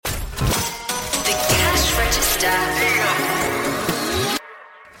Register.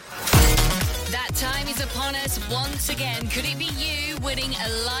 That time is upon us once again. Could it be you winning a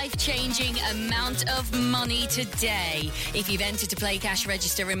life-changing amount of money today? If you've entered to play Cash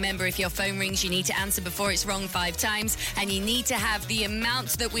Register, remember, if your phone rings, you need to answer before it's rung 5 times, and you need to have the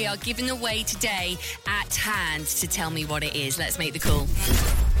amount that we are giving away today at hand to tell me what it is. Let's make the call.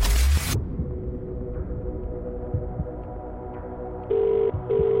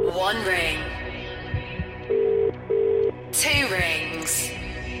 One ring. 2 rings.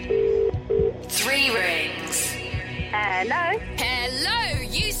 3 rings. Hello. Hello,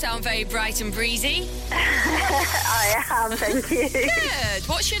 you sound very bright and breezy. I am, thank you. Good.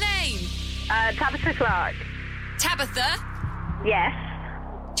 What's your name? Tabitha Clark. Tabitha? Yes.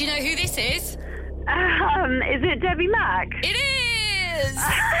 Do you know who this is? Is it Debbie Mack? It is!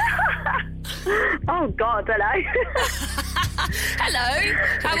 Oh, God, hello. Hello.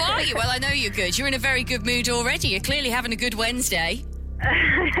 How are you? Well, I know you're good. You're in a very good mood already. You're clearly having a good Wednesday.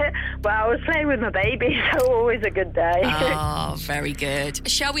 Well, I was playing with my baby, so always a good day. Oh, very good.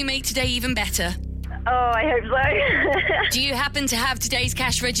 Shall we make today even better? Oh, I hope so. Do you happen to have today's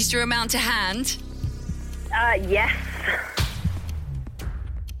cash register amount to hand? Yes.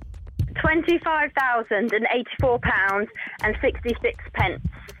 £25,084.66.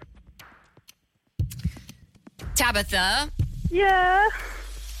 Tabitha? Yeah.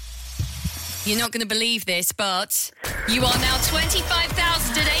 You're not going to believe this, but you are now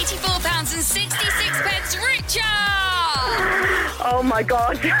 £25,084.66 richer! Oh, my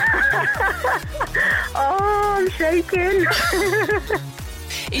God. Oh, I'm shaking.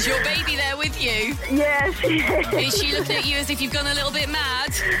 Is your baby there with you? Yes, she is. Is she looking at you as if you've gone a little bit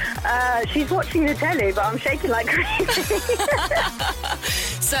mad? She's watching the telly, but I'm shaking like crazy.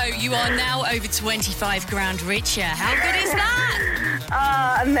 So you are now over 25 grand richer. How good is that?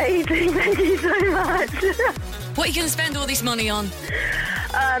 Amazing. Thank you so much. What are you going to spend all this money on?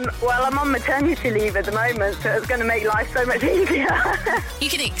 Well, I'm on maternity leave at the moment, so it's going to make life so much easier. You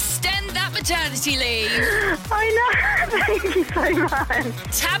can extend that maternity leave. I know. Thank you so much.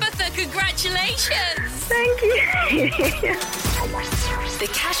 Tabitha, congratulations. Thank you. The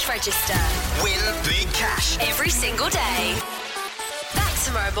Cash Register. Win big cash. Every single day. Back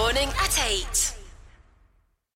tomorrow morning at 8.